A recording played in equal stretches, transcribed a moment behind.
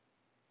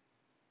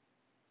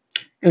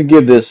I'm gonna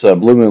give this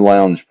Blue Moon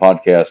Lounge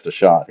podcast a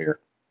shot here.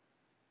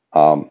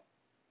 Um,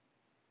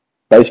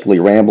 Basically,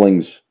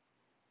 ramblings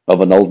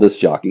of an old disc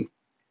jockey.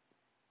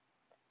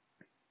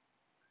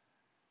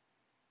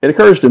 It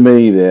occurs to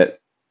me that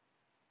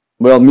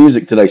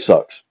music today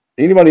sucks.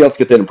 Anybody else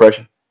get that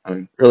impression? I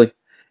mean, really?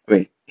 I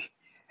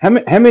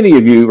mean, how many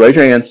of you raise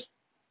your hands?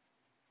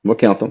 We'll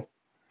count them.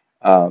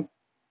 Uh,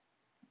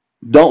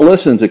 don't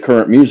listen to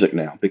current music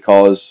now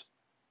because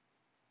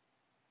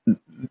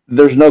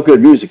there's no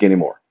good music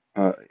anymore.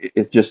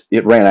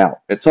 It ran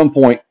out. At some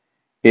point,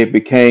 it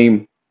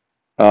became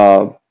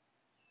uh,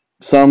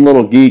 some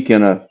little geek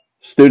in a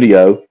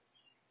studio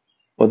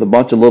with a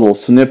bunch of little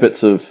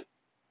snippets of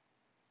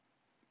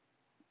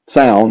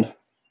sound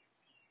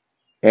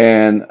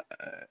and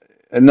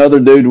another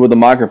dude with a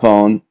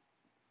microphone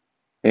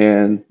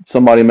and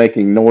somebody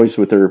making noise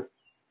with their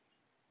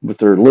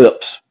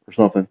lips or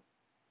something,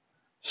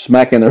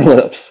 smacking their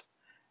lips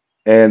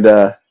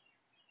and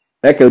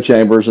echo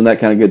chambers and that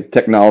kind of good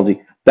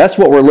technology. That's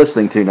what we're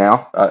listening to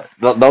now.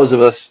 Those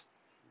of us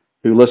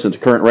who listen to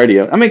current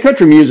radio. I mean,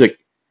 country music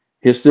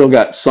has still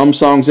got some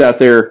songs out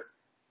there.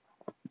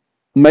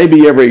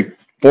 Maybe every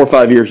 4 or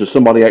 5 years, if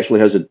somebody actually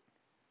has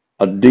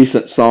a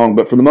decent song,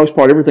 but for the most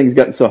part, everything's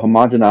gotten so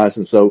homogenized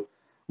and so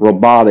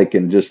robotic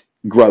and just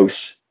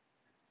gross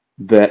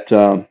that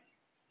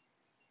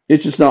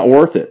it's just not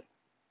worth it.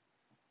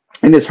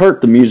 And it's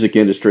hurt the music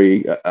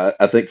industry,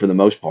 I think, for the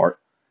most part,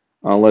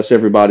 unless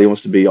everybody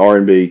wants to be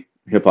R&B,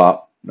 hip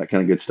hop, that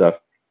kind of good stuff.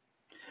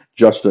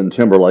 Justin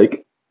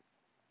Timberlake,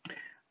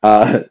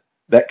 uh,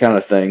 that kind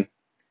of thing.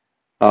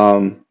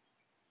 Um,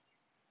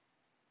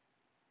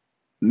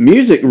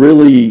 Music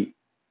really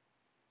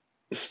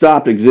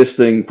stopped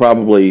existing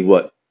probably,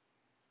 what,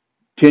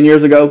 10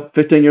 years ago,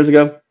 15 years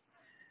ago?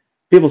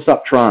 People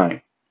stopped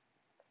trying.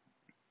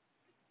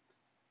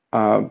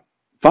 Uh,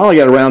 Finally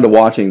got around to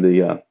watching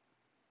the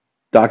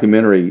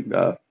documentary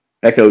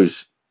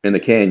Echoes in the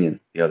Canyon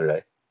the other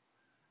day.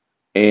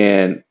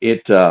 And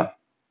it's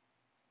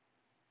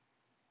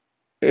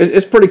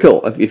pretty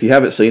cool. If you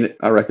haven't seen it,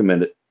 I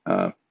recommend it.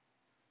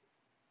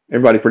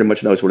 Everybody pretty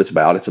much knows what it's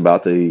about. It's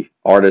about the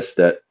artists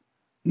that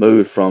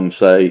moved from,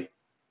 say,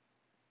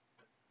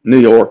 New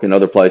York and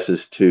other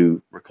places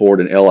to record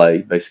in LA,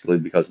 basically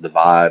because the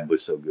vibe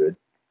was so good.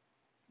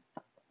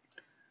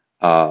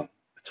 Uh,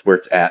 it's where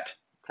it's at,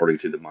 according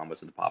to the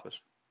Mamas and the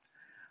Papas.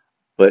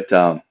 But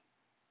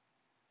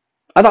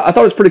I thought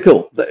it was pretty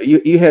cool.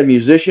 You had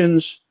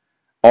musicians,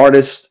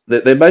 artists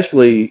that they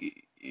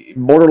basically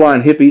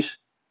borderline hippies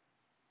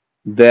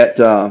that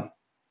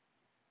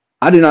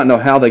I do not know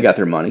how they got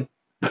their money.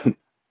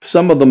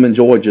 Some of them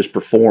enjoyed just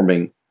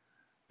performing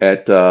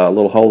at a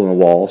little hole in the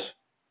walls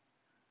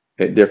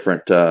at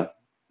different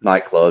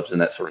nightclubs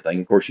and that sort of thing.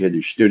 Of course, you had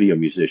your studio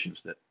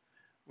musicians that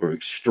were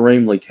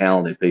extremely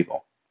talented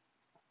people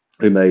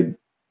who made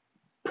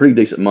pretty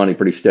decent money,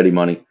 pretty steady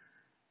money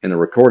in the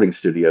recording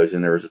studios,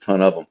 and there was a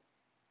ton of them.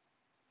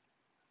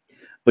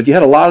 But you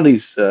had a lot of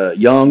these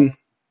young,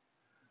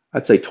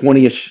 I'd say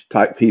 20-ish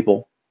type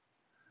people,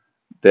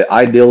 the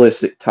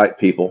idealistic type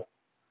people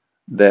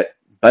that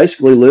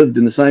basically lived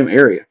in the same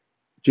area,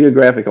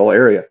 geographical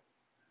area,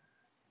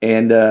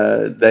 and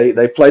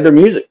they played their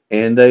music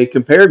and they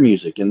compared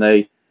music and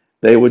they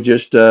would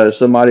just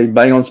somebody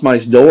bang on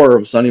somebody's door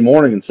of Sunday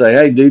morning and say,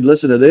 "Hey, dude,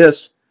 listen to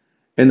this,"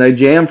 and they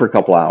jam for a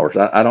couple hours.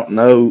 I don't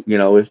know,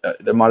 if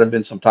there might have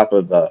been some type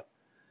of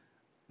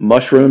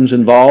mushrooms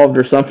involved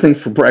or something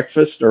for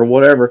breakfast or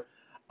whatever.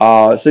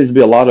 It seems to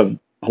be a lot of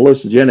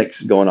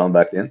hallucinogenics going on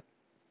back then,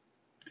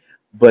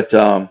 but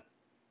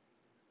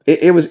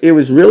it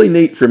was really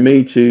neat for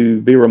me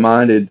to be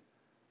reminded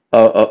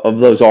of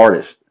those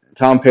artists.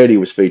 Tom Petty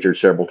was featured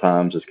several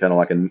times as kind of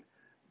like a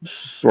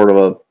sort of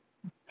a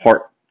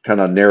part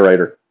kind of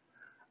narrator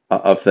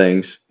of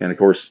things, and of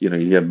course,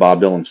 you have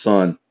Bob Dylan's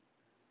son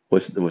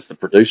was the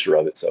producer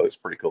of it, so it's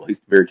pretty cool. He's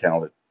very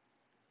talented,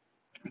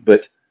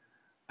 but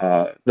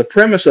the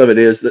premise of it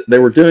is that they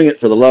were doing it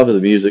for the love of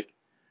the music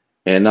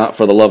and not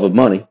for the love of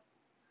money,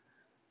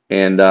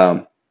 and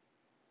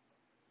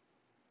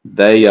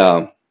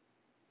they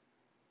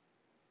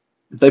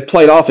they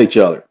played off each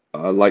other,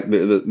 like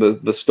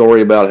the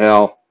story about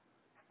how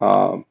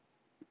uh,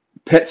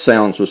 Pet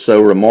Sounds was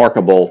so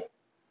remarkable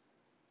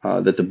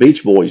that the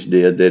Beach Boys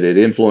did that it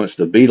influenced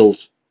the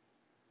Beatles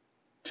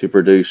to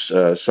produce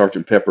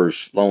Sergeant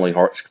Pepper's Lonely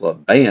Hearts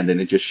Club Band,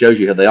 and it just shows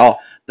you how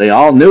they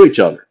all knew each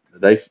other.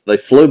 They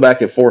flew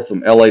back and forth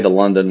from L.A. to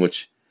London,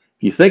 which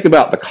if you think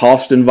about the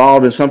cost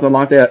involved in something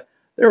like that,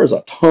 there was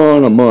a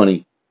ton of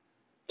money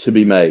to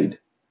be made.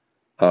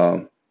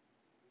 Um,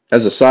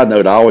 as a side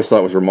note, I always thought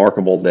it was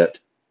remarkable that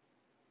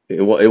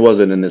it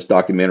wasn't in this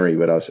documentary,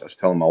 but I was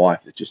telling my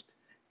wife that just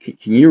can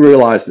you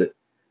realize that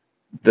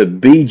the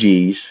Bee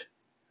Gees,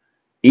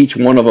 each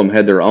one of them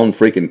had their own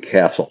freaking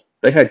castle.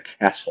 They had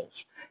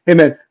castles. Hey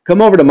man,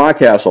 come over to my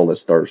castle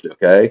this Thursday,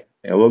 okay?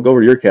 And we'll go over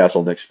to your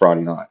castle next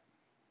Friday night.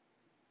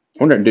 I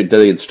wonder, did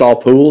they install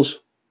pools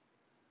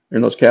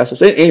in those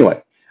castles?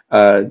 Anyway,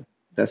 uh,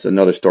 that's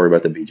another story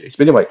about the Bee Gees.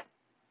 But anyway,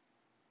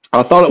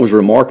 I thought it was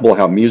remarkable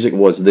how music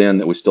was then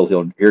that was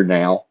still here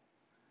now,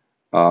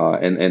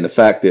 and the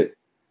fact that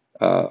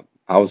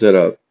I was at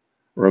a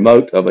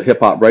remote of a hip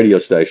hop radio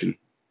station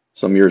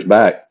some years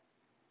back,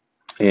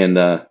 and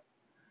the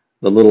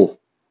little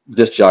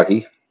disc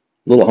jockey,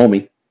 little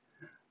homie,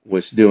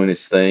 was doing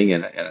his thing,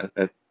 and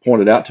I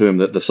pointed out to him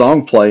that the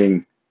song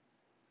playing,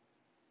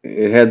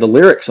 it had the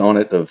lyrics on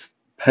it of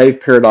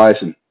Paved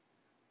Paradise and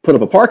put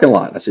up a parking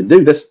lot. I said,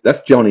 dude, that's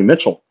Joni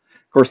Mitchell.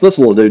 Of course, this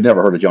little dude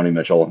never heard of Joni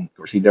Mitchell, and of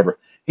course he never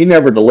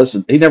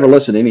listened to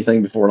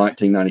anything before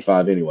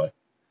 1995 anyway,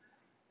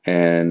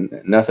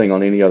 and nothing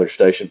on any other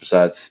station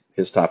besides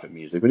his type of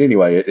music. But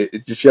anyway,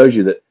 it just shows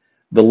you that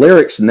the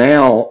lyrics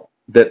now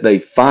that they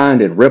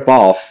find and rip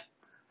off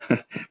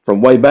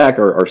from way back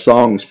are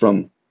songs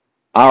from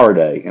our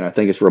day, and I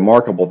think it's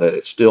remarkable that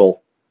it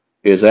still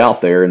is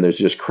out there, and there's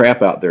just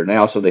crap out there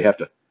now, so they have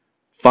to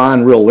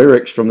find real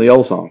lyrics from the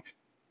old songs.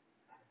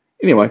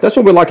 Anyway, that's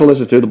what we like to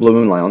listen to, the Blue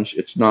Moon Lounge.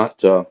 It's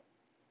not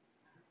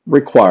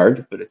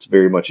required, but it's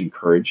very much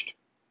encouraged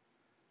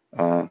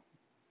uh,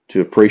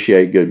 to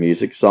appreciate good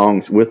music,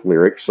 songs with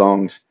lyrics,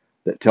 songs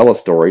that tell a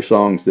story,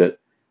 songs that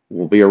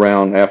will be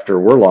around after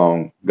we're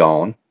long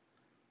gone.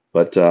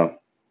 But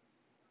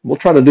we'll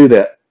try to do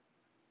that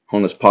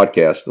on this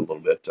podcast a little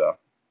bit.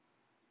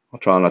 I'll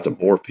try not to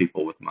bore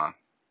people with my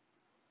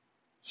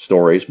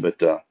stories, but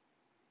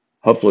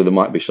hopefully there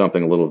might be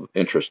something a little of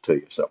interest to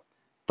you. So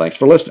thanks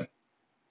for listening.